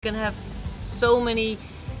can have so many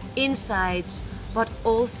insights, but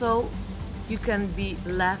also you can be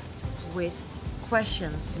left with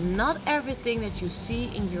questions. Not everything that you see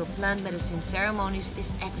in your plant medicine ceremonies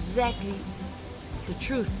is exactly the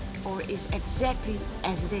truth or is exactly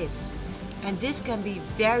as it is. And this can be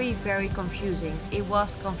very, very confusing. It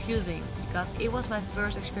was confusing because it was my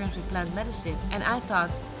first experience with plant medicine, and I thought,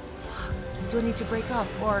 do I need to break up?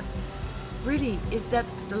 Or really, is that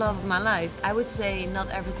the love of my life? I would say not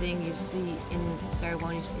everything you see in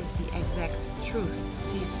ceremonies is the exact truth.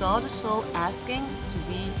 She saw the soul asking to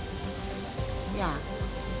be, yeah,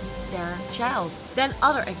 their child. Then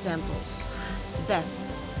other examples. Death.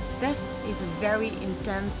 Death is a very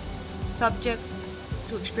intense subject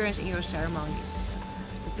to experience in your ceremonies.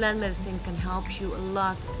 The plant medicine can help you a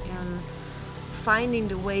lot in finding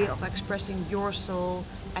the way of expressing your soul,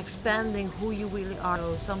 expanding who you really are.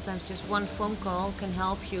 So sometimes just one phone call can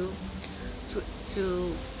help you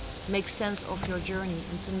to make sense of your journey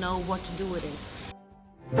and to know what to do with it.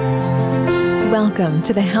 Welcome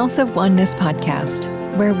to the House of Oneness podcast,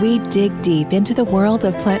 where we dig deep into the world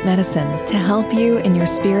of plant medicine to help you in your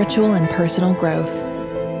spiritual and personal growth.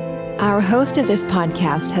 Our host of this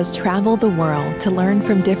podcast has traveled the world to learn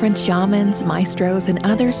from different shamans, maestros, and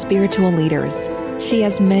other spiritual leaders. She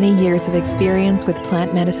has many years of experience with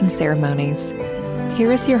plant medicine ceremonies.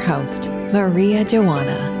 Here is your host, Maria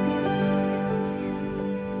Joanna.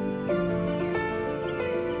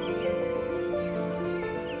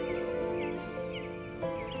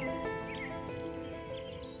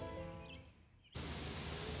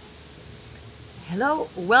 Hello,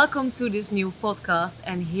 welcome to this new podcast,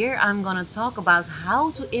 and here I'm gonna talk about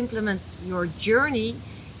how to implement your journey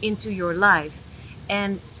into your life.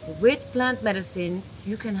 And with plant medicine,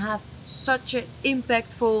 you can have such an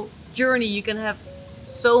impactful journey. You can have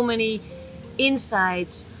so many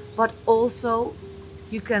insights, but also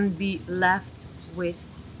you can be left with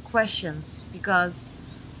questions, because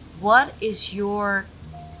what is your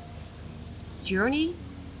journey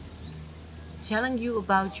telling you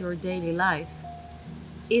about your daily life?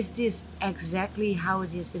 Is this exactly how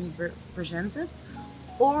it has been presented?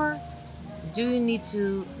 Or do you need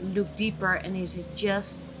to look deeper, and is it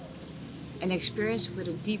just an experience with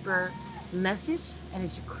a deeper message and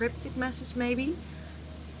it's a cryptic message maybe?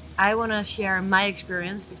 I want to share my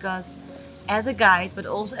experience because as a guide but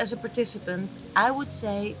also as a participant, I would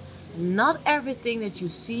say not everything that you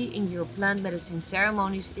see in your plant medicine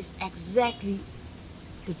ceremonies is exactly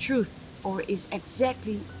the truth or is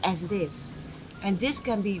exactly as it is. And this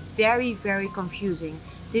can be very, very confusing.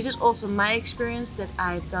 This is also my experience that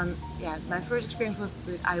I've done. My first experience was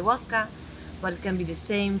with ayahuasca, but it can be the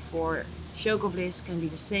same for Choco Bliss, can be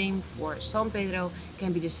the same for San Pedro,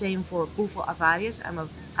 can be the same for Bufo Avarius.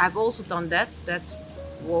 I've also done that. That's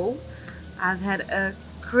whoa. I've had a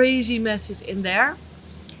crazy message in there.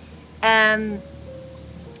 And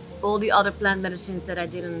all the other plant medicines that I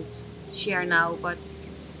didn't share now, but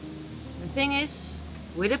the thing is,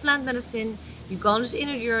 with a plant medicine, you go on this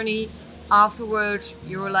inner journey. Afterwards,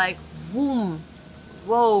 you're like, boom,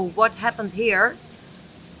 whoa, what happened here?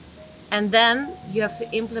 And then you have to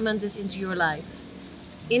implement this into your life.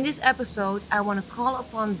 In this episode, I want to call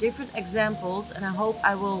upon different examples, and I hope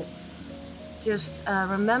I will just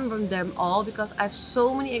remember them all, because I have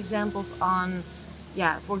so many examples on,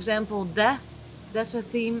 for example, death. That's a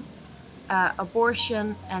theme.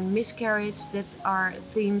 Abortion and miscarriage, that's our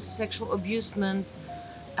themes. Sexual abusement,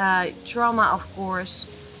 trauma, of course,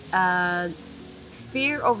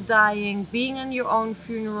 fear of dying, being in your own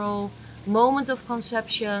funeral, moment of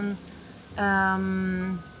conception,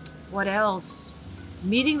 what else?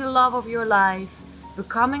 Meeting the love of your life,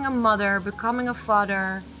 becoming a mother, becoming a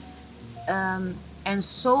father, and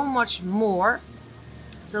so much more.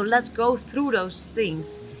 So let's go through those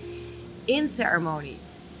things in ceremony.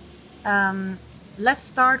 Let's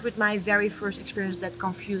start with my very first experience that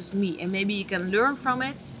confused me, and maybe you can learn from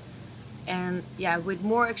it. And with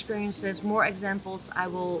more experiences, more examples, I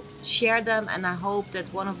will share them, and I hope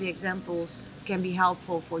that one of the examples can be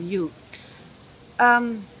helpful for you.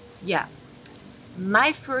 My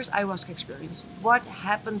first ayahuasca experience, what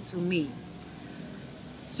happened to me?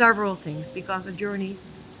 Several things, because a journey,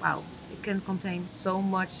 it can contain so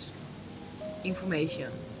much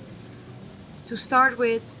information. To start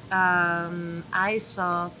with, I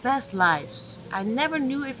saw past lives. I never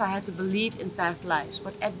knew if I had to believe in past lives,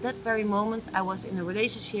 but at that very moment I was in a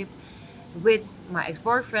relationship with my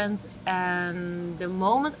ex-boyfriend, and the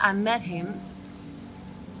moment I met him,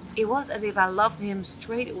 it was as if I loved him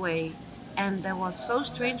straight away, and that was so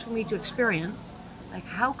strange for me to experience. Like,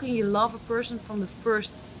 how can you love a person from the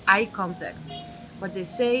first eye contact? But they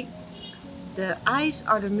say The eyes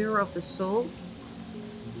are the mirror of the soul,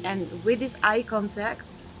 and with this eye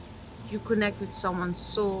contact, you connect with someone's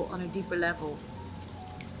soul on a deeper level.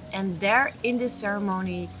 And there in this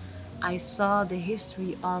ceremony, I saw the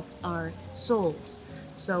history of our souls.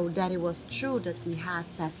 So that it was true that we had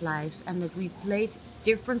past lives and that we played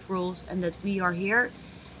different roles and that we are here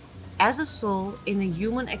as a soul in a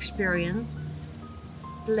human experience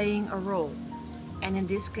playing a role. And in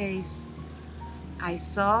this case, I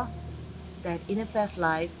saw that in a past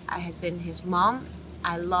life I had been his mom.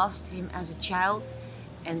 I lost him as a child,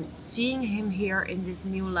 and seeing him here in this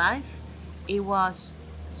new life, it was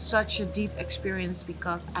such a deep experience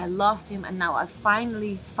because I lost him and now I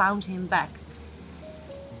finally found him back.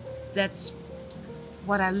 That's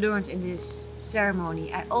what I learned in this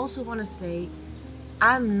ceremony. I also want to say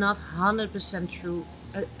I'm not 100%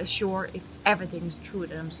 sure if everything is true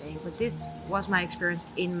that I'm saying, but this was my experience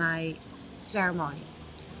in my ceremony.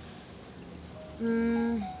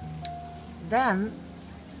 Then,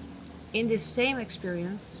 in this same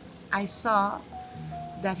experience, I saw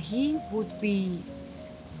that he would be,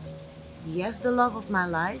 yes, the love of my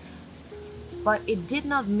life, but it did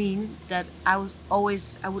not mean that I would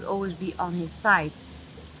always be on his side.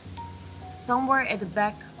 Somewhere at the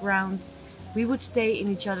background, we would stay in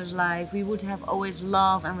each other's life. We would have always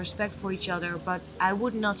love and respect for each other, but I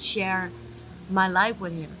would not share my life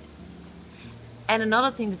with him. And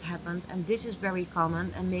another thing that happened, and this is very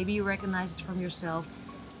common, and maybe you recognize it from yourself,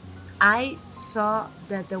 I saw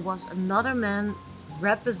that there was another man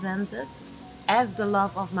represented as the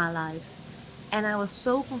love of my life. And I was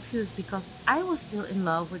so confused because I was still in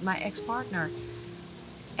love with my ex-partner.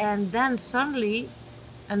 And then suddenly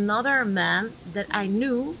another man that I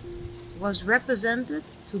knew was represented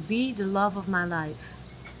to be the love of my life.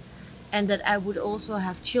 And that I would also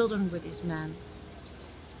have children with this man.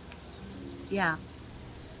 Yeah.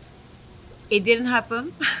 It didn't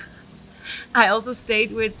happen. I also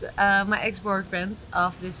stayed with my ex-boyfriend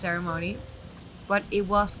of this ceremony. But it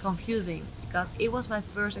was confusing because it was my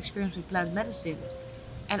first experience with plant medicine.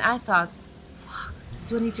 And I thought, fuck,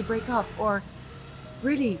 do I need to break up? Or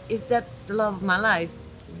really, is that the love of my life?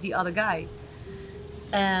 The other guy.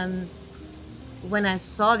 And when I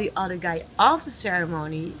saw the other guy after the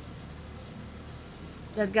ceremony,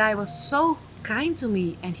 that guy was so kind to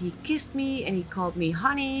me and he kissed me and he called me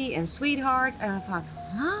honey and sweetheart. And I thought,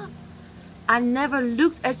 huh? I never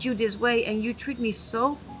looked at you this way and you treat me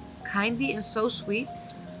so kindly and so sweet.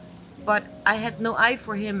 But I had no eye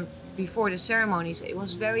for him before the ceremony, so it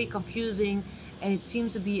was very confusing, and it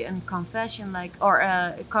seems to be a confession, or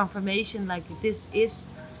a confirmation, like this is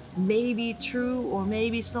maybe true or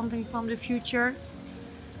maybe something from the future.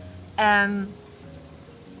 And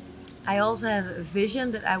I also had a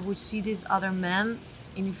vision that I would see this other man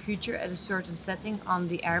in the future at a certain setting on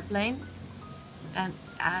the airplane. And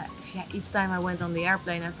each time I went on the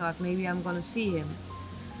airplane, I thought maybe I'm gonna see him.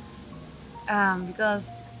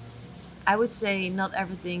 Because I would say not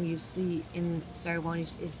everything you see in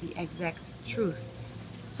ceremonies is the exact truth.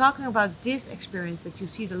 Talking about this experience that you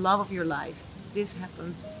see the love of your life, this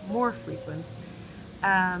happens more frequent.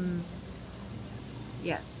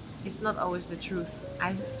 Yes, it's not always the truth.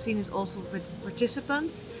 I've seen this also with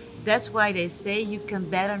participants. That's why they say you can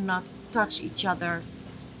better not touch each other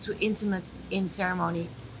too intimate in ceremony.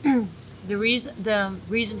 The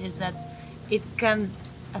reason is that it can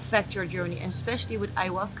affect your journey, and especially with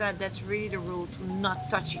ayahuasca, that's really the rule, to not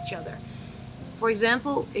touch each other. For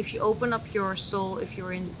example, if you open up your soul, if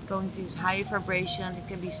you're going to this high vibration, it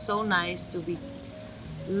can be so nice to be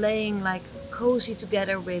laying like cozy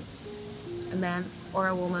together with a man or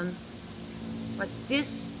a woman. But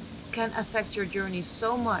this can affect your journey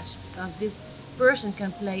so much because this person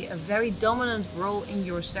can play a very dominant role in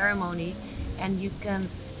your ceremony, and you can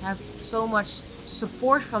have so much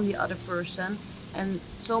support from the other person and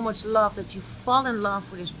so much love that you fall in love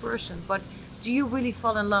with this person. But do you really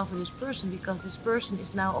fall in love with this person? Because this person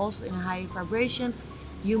is now also in a high vibration.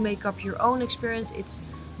 You make up your own experience. It's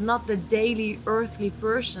not the daily earthly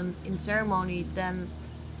person in ceremony than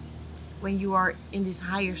when you are in this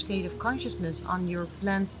higher state of consciousness on your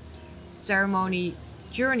plant ceremony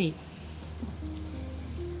journey.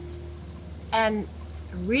 And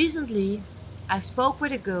recently I spoke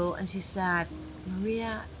with a girl and she said,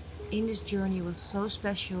 Maria, in this journey was so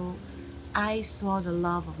special. I saw the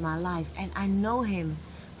love of my life and I know him,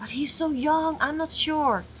 but he's so young, I'm not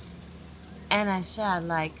sure. And I said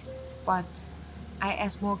but I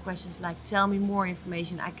asked more questions, like tell me more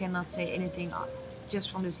information. I cannot say anything just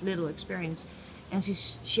from this little experience. And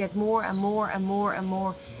she had more and more and more and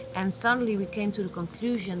more. And suddenly we came to the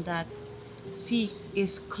conclusion that she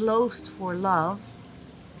is closed for love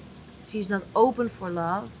she's not open for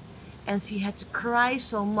love, and she had to cry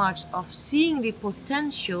so much of seeing the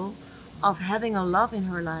potential of having a love in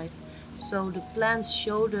her life. So the plants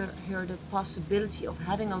showed her the possibility of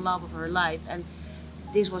having a love of her life, and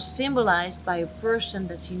this was symbolized by a person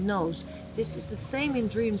that she knows. This is the same in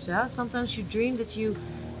dreams. Sometimes you dream that you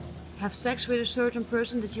have sex with a certain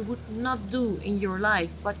person that you would not do in your life,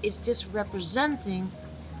 but it's just representing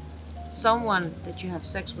someone that you have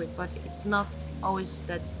sex with, but it's not always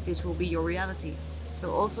that this will be your reality.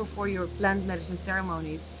 So also for your plant medicine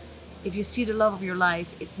ceremonies, if you see the love of your life,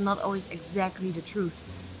 it's not always exactly the truth.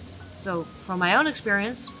 So from my own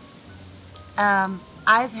experience,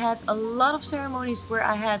 I've had a lot of ceremonies where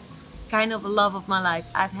I had kind of a love of my life.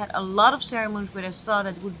 I've had a lot of ceremonies where I saw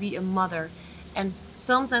that would be a mother, and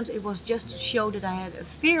sometimes it was just to show that I had a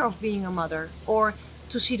fear of being a mother, or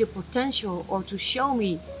to see the potential, or to show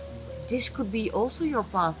me this could be also your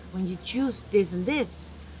path when you choose this and this.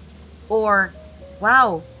 Or,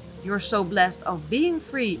 wow, you're so blessed of being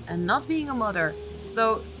free and not being a mother.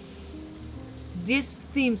 So these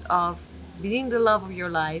themes of being the love of your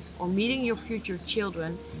life or meeting your future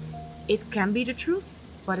children, it can be the truth,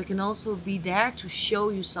 but it can also be there to show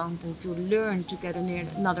you something, to learn, to get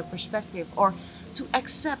another perspective, or to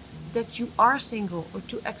accept that you are single, or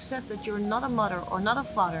to accept that you're not a mother or not a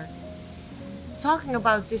father. Talking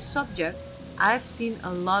about this subject, I've seen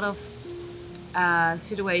a lot of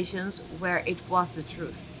situations where it was the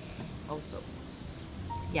truth also.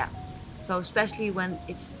 Yeah. So especially when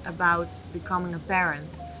it's about becoming a parent.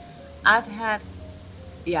 I've had,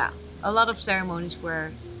 yeah, a lot of ceremonies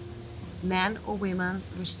where men or women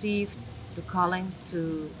received the calling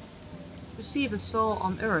to receive a soul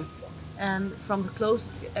on earth. And from the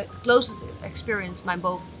closest experience,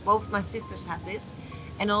 both my sisters had this,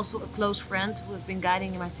 and also a close friend who has been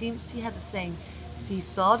guiding in my team. She had the same. She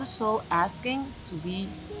saw the soul asking to be,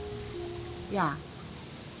 yeah,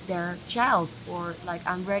 their child, or like,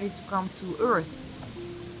 I'm ready to come to earth.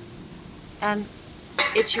 And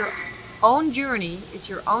it's your own journey. It's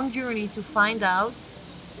your own journey to find out,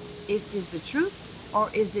 is this the truth,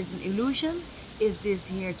 or is this an illusion? Is this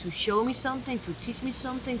here to show me something, to teach me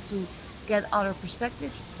something, to get other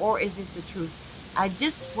perspectives, or is this the truth? I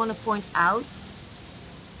just want to point out,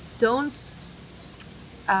 don't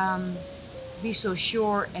be so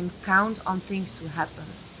sure and count on things to happen,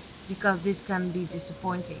 because this can be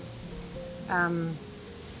disappointing.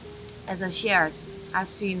 As I shared, I've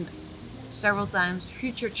seen several times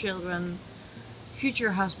future children,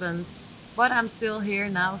 future husbands, but I'm still here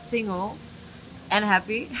now, single and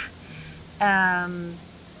happy. um,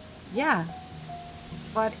 yeah,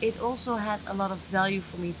 but it also had a lot of value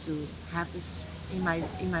for me to have this in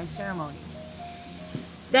my ceremonies.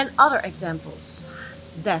 Then other examples,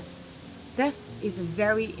 death. Death is a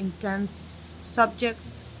very intense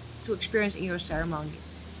subject to experience in your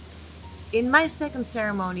ceremonies. In my second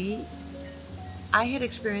ceremony, I had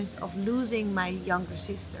experience of losing my younger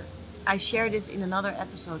sister. I shared this in another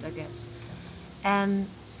episode, I guess. And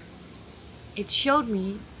it showed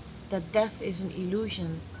me that death is an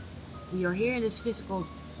illusion. We are here in this physical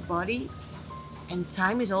body, and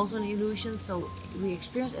time is also an illusion, so we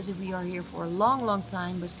experience as if we are here for a long, long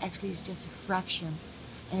time, but actually it's just a fraction.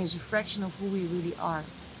 And it's a fraction of who we really are.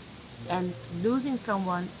 And losing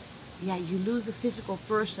someone, yeah, you lose the physical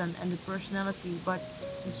person and the personality, but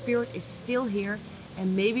the spirit is still here,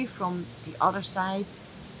 and maybe from the other side,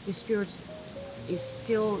 the spirit is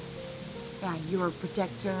still, yeah, your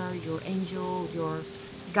protector, your angel, your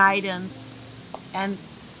guidance, and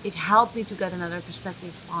it helped me to get another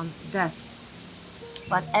perspective on death.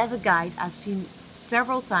 But as a guide, I've seen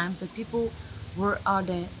several times that people were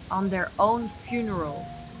on their own funeral,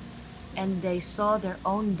 and they saw their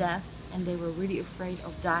own death, and they were really afraid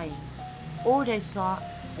of dying. Or they saw,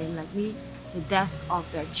 same like me, the death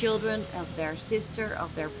of their children, of their sister,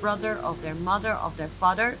 of their brother, of their mother, of their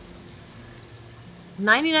father.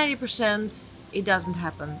 99% it doesn't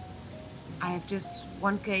happen. I have just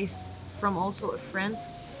one case from also a friend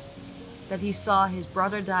that he saw his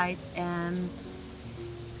brother died, and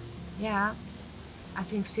yeah, I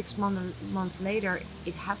think 6 months later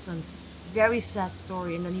it happened. Very sad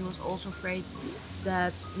story, and then he was also afraid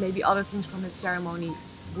that maybe other things from his ceremony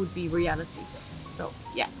would be reality. So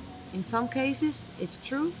yeah, in some cases it's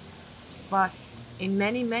true, but in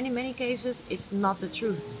many, many, many cases it's not the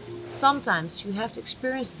truth. Sometimes you have to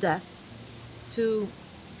experience death to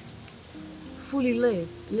fully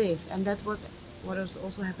live, and that was what was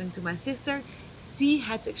also happening to my sister. She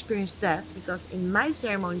had to experience death because in my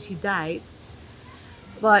ceremony she died,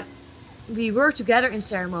 but we were together in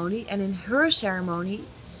ceremony, and in her ceremony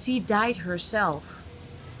she died herself.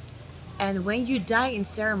 And when you die in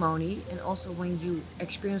ceremony, and also when you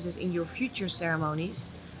experience this in your future ceremonies,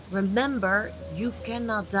 remember you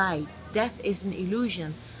cannot die. Death is an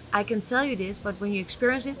illusion. I can tell you this, but when you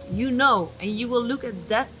experience it, you know, and you will look at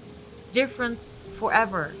death different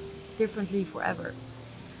forever, differently forever.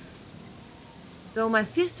 So my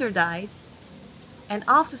sister died, and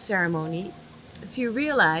after ceremony, she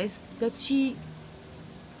realized that she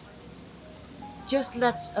just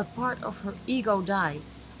lets a part of her ego die,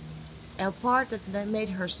 a part that made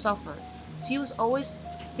her suffer. She was always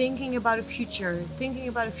thinking about the future,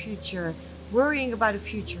 worrying about the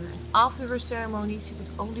future. And after her ceremony, she could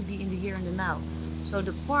only be in the here and the now. So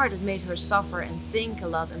the part that made her suffer and think a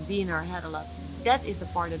lot and be in her head a lot, that is the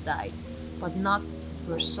part that died, but not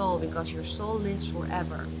your soul, because your soul lives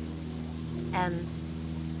forever. And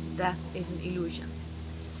death is an illusion.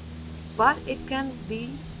 But it can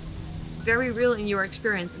be very real in your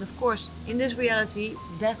experience. And of course, in this reality,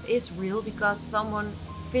 death is real because someone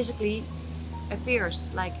physically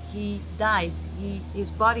appears, like he dies, his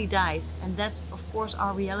body dies, and that's of course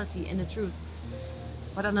our reality and the truth.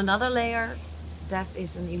 But on another layer, death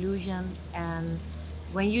is an illusion, and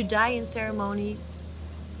when you die in ceremony,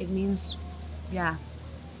 it means, yeah,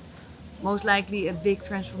 most likely a big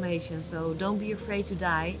transformation. So don't be afraid to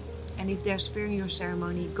die. And if there's fear in your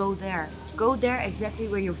ceremony, go there. Go there exactly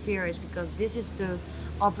where your fear is, because this is the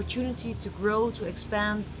opportunity to grow, to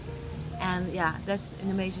expand. And yeah, that's an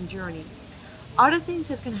amazing journey. Other things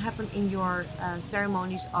that can happen in your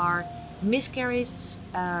ceremonies are miscarriage,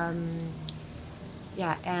 and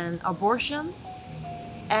abortion.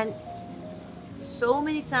 And so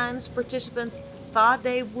many times participants thought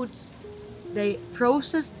they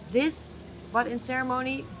processed this, but in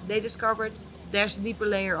ceremony they discovered there's a deeper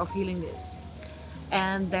layer of healing this,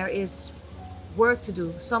 and there is work to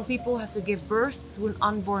do. Some people have to give birth to an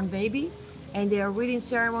unborn baby, and they are really in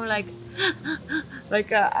ceremony like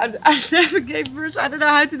I never gave birth, so I don't know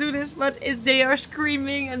how to do this, but they are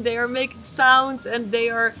screaming and they are making sounds, and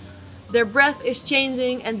their breath is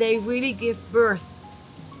changing, and they really give birth.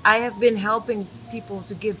 I have been helping people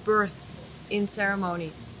to give birth in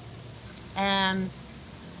ceremony, and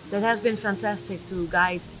that has been fantastic to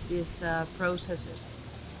guide these processes.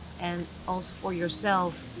 And also for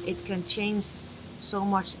yourself, it can change so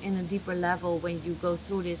much in a deeper level when you go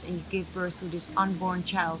through this and you give birth to this unborn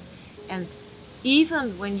child. And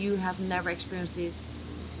even when you have never experienced this,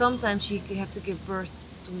 sometimes you have to give birth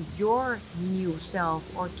to your new self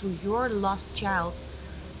or to your lost child,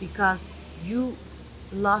 because you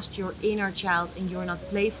lost your inner child and you're not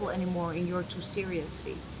playful anymore and you're too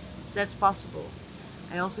seriously. That's possible.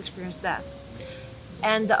 I also experienced that.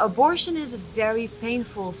 And the abortion is a very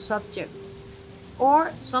painful subject.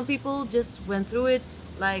 Or some people just went through it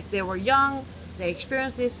like they were young, they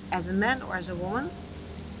experienced this as a man or as a woman.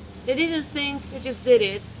 They didn't think, they just did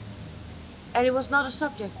it. And it was not a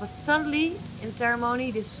subject. But suddenly, in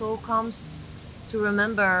ceremony, this soul comes to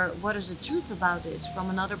remember what is the truth about this from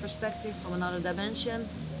another perspective, from another dimension,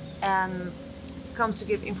 and comes to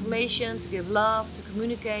give information, to give love, to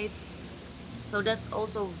communicate. So that's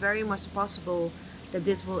also very much possible that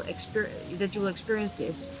that you will experience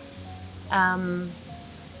this, and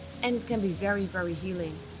it can be very, very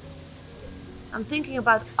healing. I'm thinking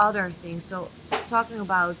about other things. So talking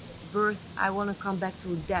about birth, I want to come back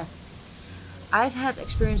to death. I've had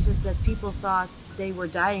experiences that people thought they were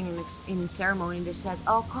dying in ceremony. They said,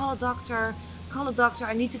 "Oh, call a doctor,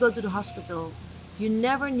 I need to go to the hospital." You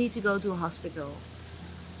never need to go to a hospital,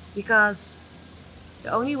 because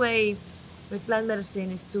the only way with plant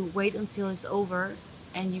medicine is to wait until it's over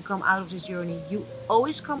and you come out of this journey. You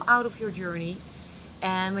always come out of your journey,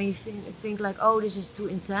 and when you think like, "Oh, this is too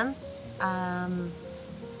intense,"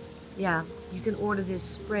 you can order this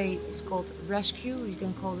spray. It's called Rescue. You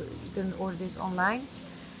can order this online.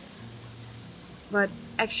 But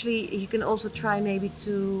actually, you can also try maybe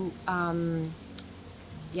to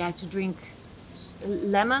drink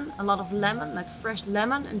lemon, a lot of lemon, like fresh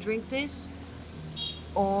lemon, and drink this,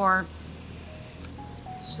 or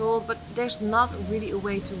salt. But there's not really a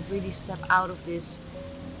way to really step out of this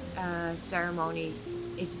ceremony.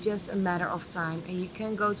 It's just a matter of time, and you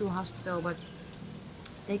can go to a hospital, but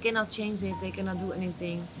they cannot change it, they cannot do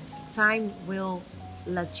anything. Time will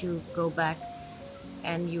let you go back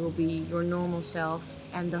and you will be your normal self.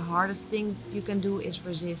 And the hardest thing you can do is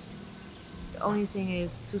resist. The only thing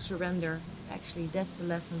is to surrender. Actually, that's the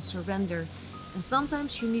lesson, surrender. And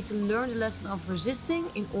sometimes you need to learn the lesson of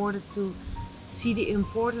resisting in order to see the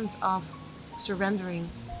importance of surrendering.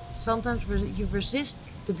 Sometimes you resist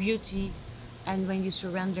the beauty, and when you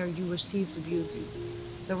surrender, you receive the beauty.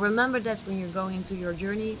 So remember that when you're going into your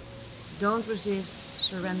journey, don't resist,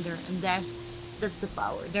 surrender, and that's the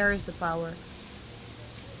power. There is the power.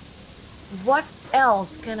 What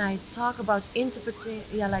else can I talk about interpreting?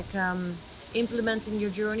 Yeah, like implementing your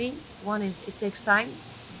journey. One is it takes time.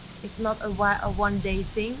 It's not a 1 day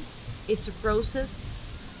thing. It's a process.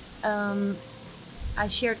 Um, I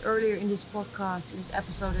shared earlier in this podcast, in this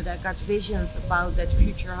episode, that I got visions about that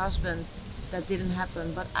future husband that didn't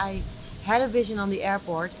happen. But I had a vision on the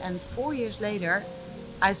airport, and 4 years later,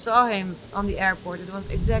 I saw him on the airport. It was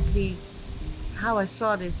exactly how I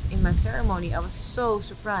saw this in my ceremony. I was so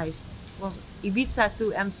surprised. It was Ibiza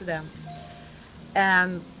to Amsterdam.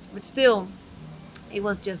 But still, it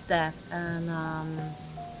was just that. And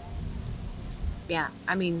yeah,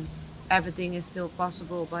 I mean, everything is still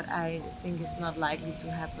possible, but I think it's not likely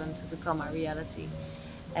to happen to become a reality.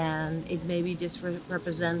 And it maybe just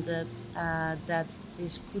represented that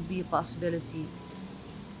this could be a possibility.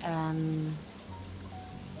 And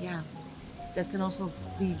yeah, that can also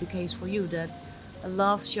be the case for you, that a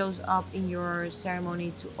love shows up in your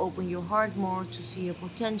ceremony to open your heart more, to see a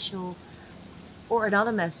potential or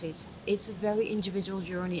another message. It's a very individual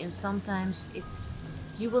journey, and sometimes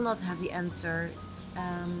you will not have the answer.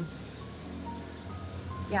 Um,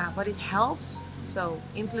 yeah, but it helps. So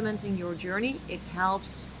implementing your journey, it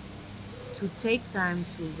helps to take time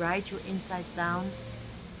to write your insights down.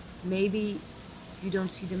 Maybe you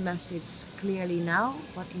don't see the message clearly now,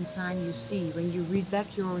 but in time you see. When you read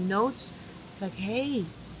back your notes, it's like, hey,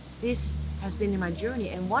 this has been in my journey.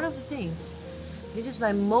 And one of the things, this is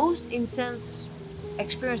my most intense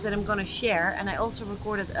experience that I'm gonna share, and I also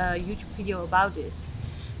recorded a YouTube video about this.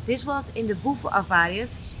 This was in the Bufo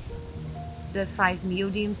Avarius, the 5-MeO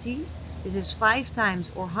DMT. This is 5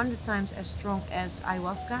 times or 100 times as strong as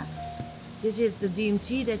ayahuasca. This is the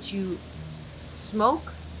DMT that you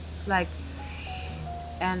smoke, like,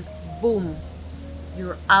 and boom,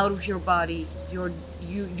 you're out of your body.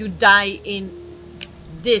 You die in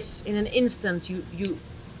an instant. You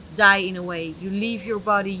die in a way. You leave your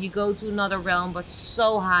body. You go to another realm, but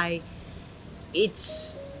so high,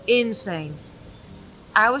 it's insane.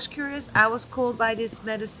 I was curious. I was called by this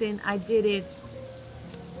medicine. I did it.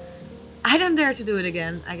 I don't dare to do it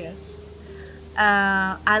again, I guess.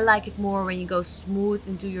 I like it more when you go smooth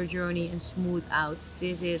into your journey and smooth out.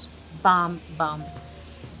 This is bam, bam.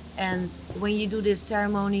 And when you do this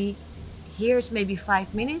ceremony, here it's maybe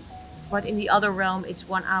 5 minutes, but in the other realm it's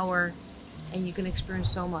 1 hour, and you can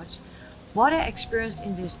experience so much. What I experienced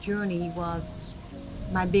in this journey was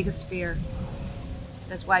my biggest fear.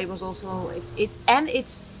 That's why it was also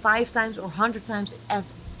it's 5 times or 100 times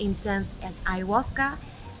as intense as ayahuasca,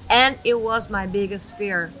 and it was my biggest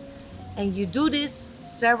fear. And you do this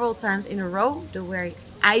several times in a row, the way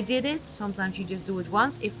I did it. Sometimes you just do it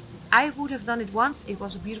once. If I would have done it once, it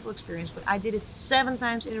was a beautiful experience, but I did it 7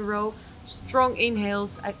 times in a row, strong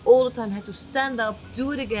inhales. I all the time had to stand up,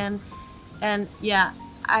 do it again. And yeah,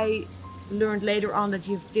 I learned later on that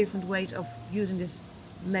you have different ways of using this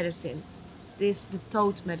medicine. The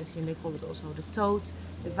toad medicine, they call it also. The toad,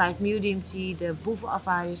 the 5-MeO DMT, the Bufo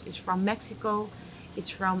Avarius is from Mexico. It's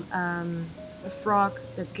from a frog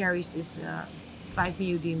that carries this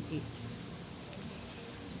 5-MeO DMT.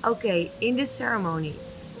 Okay, in this ceremony,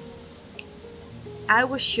 I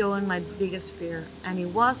was shown my biggest fear, and it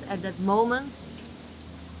was at that moment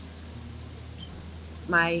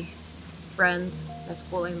my friend, let's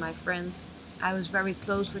call him my friend. I was very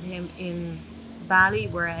close with him in Bali,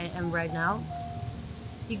 where I am right now.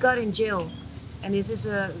 He got in jail, and this is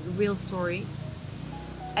a real story,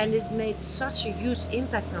 and it made such a huge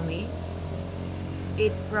impact on me.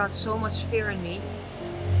 It brought so much fear in me,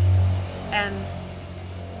 and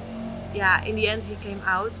yeah, in the end he came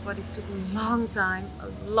out, but it took a long time,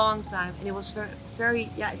 and it was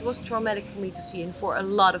yeah, it was traumatic for me to see, and for a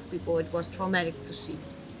lot of people it was traumatic to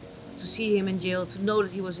see him in jail, to know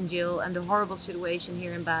that he was in jail, and the horrible situation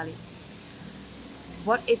here in Bali.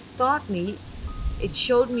 What it taught me, it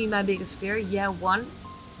showed me my biggest fear, yeah, one,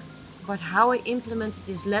 but how I implemented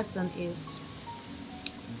this lesson is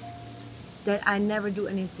that I never do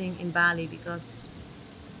anything in Bali, because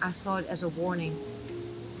I saw it as a warning.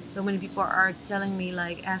 So many people are telling me,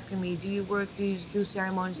 like, asking me, do you do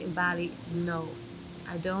ceremonies in Bali? No,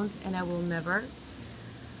 I don't, and I will never,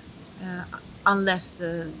 unless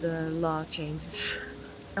the law changes.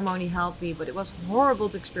 Ceremony helped me, but it was horrible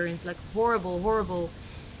to experience, like horrible.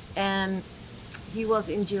 And he was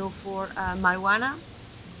in jail for marijuana.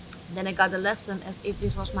 Then I got a lesson as if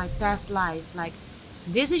this was my past life. Like,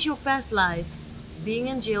 this is your past life, being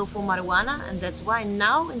in jail for marijuana, and that's why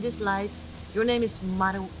now in this life, your name is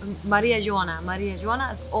Maria Joana. Maria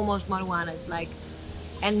Joana is almost marijuana. It's like,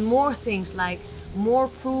 and more things like more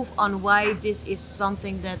proof on why this is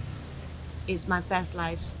something that is my past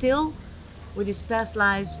life. Still, with these past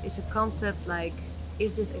lives, it's a concept like,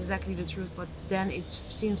 is this exactly the truth? But then it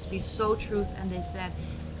seems to be so truth, and they said,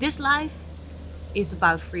 this life is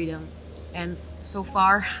about freedom. And so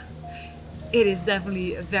far, it is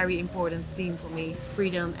definitely a very important theme for me.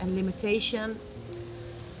 Freedom and limitation.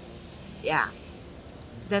 Yeah,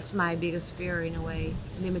 that's my biggest fear in a way.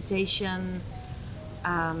 Limitation,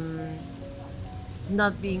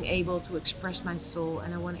 not being able to express my soul.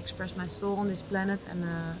 And I want to express my soul on this planet, and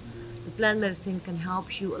the plant medicine can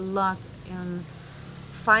help you a lot in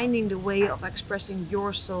finding the way of expressing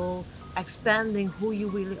your soul, expanding who you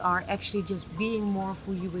really are, actually just being more of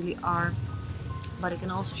who you really are. But it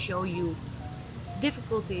can also show you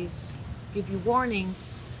difficulties, give you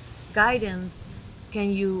warnings, guidance,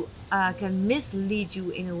 can mislead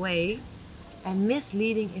you in a way, and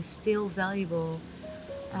misleading is still valuable.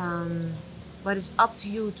 But it's up to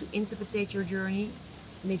you to interpret your journey.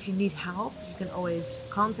 And if you need help, you can always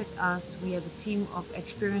contact us. We have a team of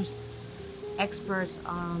experienced experts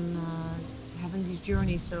on having these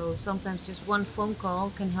journeys. So sometimes just one phone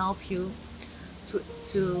call can help you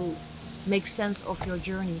to make sense of your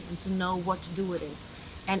journey and to know what to do with it.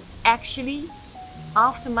 And actually,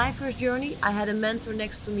 after my first journey, I had a mentor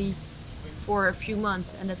next to me for a few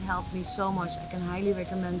months, and that helped me so much. I can highly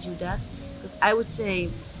recommend you that, because I would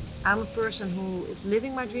say I'm a person who is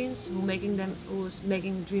living my dreams, who is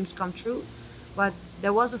making dreams come true. But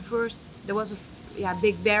there was a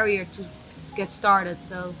big barrier to get started.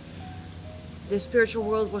 So the spiritual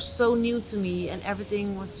world was so new to me, and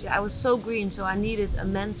I was so green. So I needed a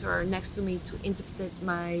mentor next to me to interpret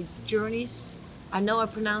my journeys. I know I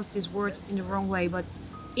pronounced this word in the wrong way, but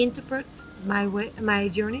interpret my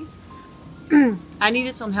journeys. I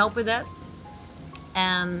needed some help with that,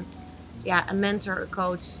 and a mentor, a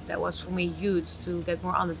coach, that was for me huge to get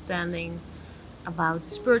more understanding about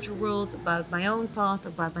the spiritual world, about my own path,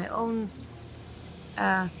 about my own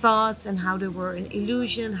thoughts and how they were an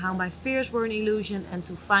illusion, how my fears were an illusion, and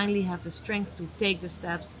to finally have the strength to take the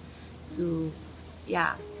steps to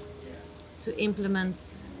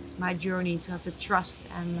implement my journey, to have the trust.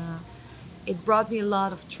 And it brought me a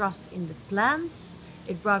lot of trust in the plants.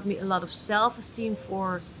 It brought me a lot of self-esteem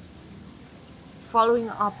for following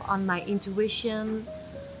up on my intuition,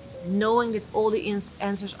 knowing that all the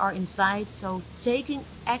answers are inside. So taking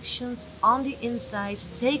actions on the insides,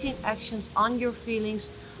 taking actions on your feelings,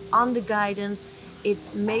 on the guidance, it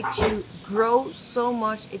makes you grow so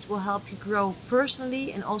much. It will help you grow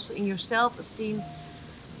personally and also in your self-esteem.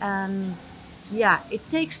 And it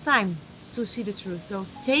takes time to see the truth. So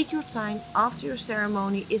take your time after your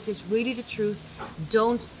ceremony. Is this really the truth?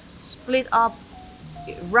 Don't split up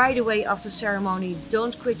right away after ceremony.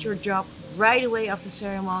 Don't quit your job right away after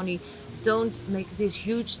ceremony. Don't make these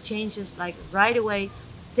huge changes like right away.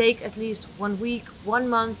 Take at least 1 week, 1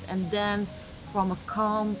 month, and then from a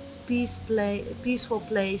calm, peaceful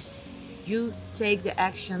place, you take the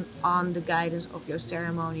action on the guidance of your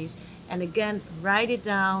ceremonies. And again, write it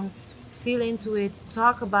down, feel into it,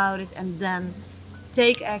 talk about it, and then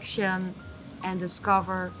take action and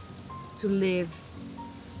discover to live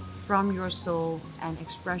from your soul and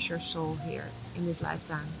express your soul here in this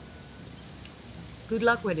lifetime. Good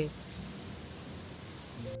luck with it.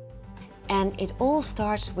 And it all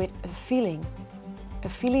starts with a feeling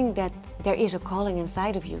that there is a calling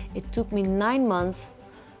inside of you. It took me 9 months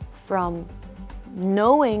from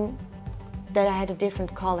knowing that I had a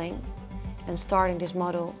different calling and starting this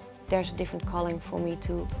model. There's a different calling for me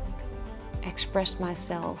to express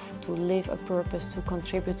myself, to live a purpose, to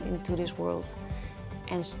contribute into this world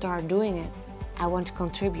and start doing it. I want to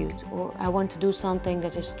contribute, or I want to do something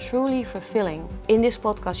that is truly fulfilling. In this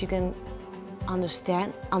podcast, you can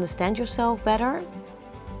understand yourself better,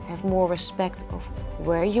 have more respect of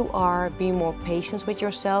where you are, be more patient with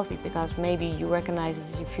yourself, because maybe you recognize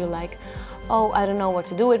that you feel like, oh, I don't know what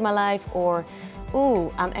to do with my life, or,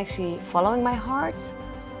 oh, I'm actually following my heart,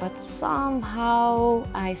 but somehow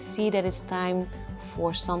I see that it's time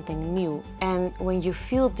for something new. And when you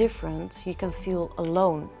feel different, you can feel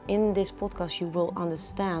alone. In this podcast, you will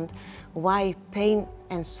understand why pain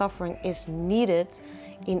and suffering is needed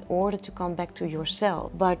in order to come back to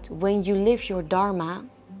yourself. But when you live your Dharma,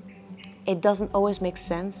 it doesn't always make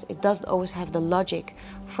sense. It doesn't always have the logic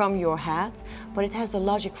from your head, but it has the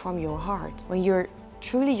logic from your heart. When you're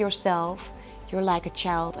truly yourself, you're like a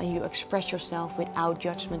child and you express yourself without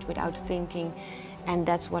judgment, without thinking. And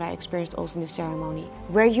that's what I experienced also in the ceremony.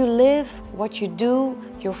 Where you live, what you do,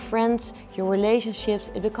 your friends, your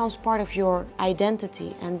relationships, it becomes part of your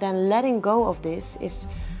identity. And then letting go of this is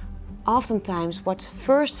oftentimes what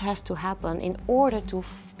first has to happen in order to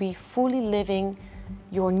be fully living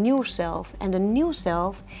your new self. And the new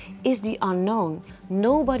self is the unknown.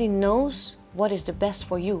 Nobody knows what is the best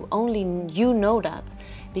for you. Only you know that,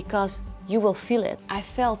 because you will feel it. I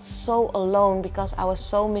felt so alone because I was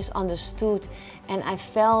so misunderstood, and I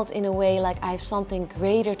felt in a way like I have something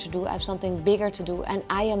greater to do, I have something bigger to do, and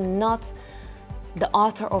I am not the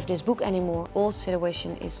author of this book anymore. Old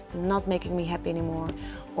situation is not making me happy anymore,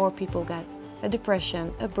 or people get a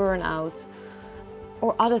depression, a burnout,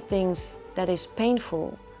 or other things that is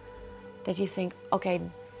painful, that you think, okay,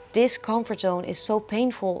 this comfort zone is so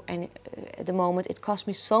painful, and at the moment it costs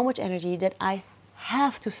me so much energy that I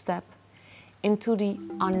have to step into the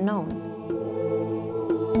unknown.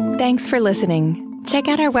 Thanks for listening. Check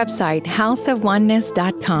out our website,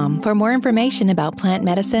 houseofoneness.com, for more information about plant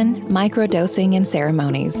medicine, microdosing, and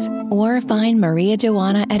ceremonies. Or find Maria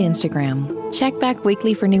Joanna at Instagram. Check back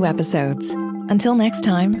weekly for new episodes. Until next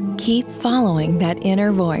time, keep following that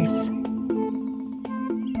inner voice.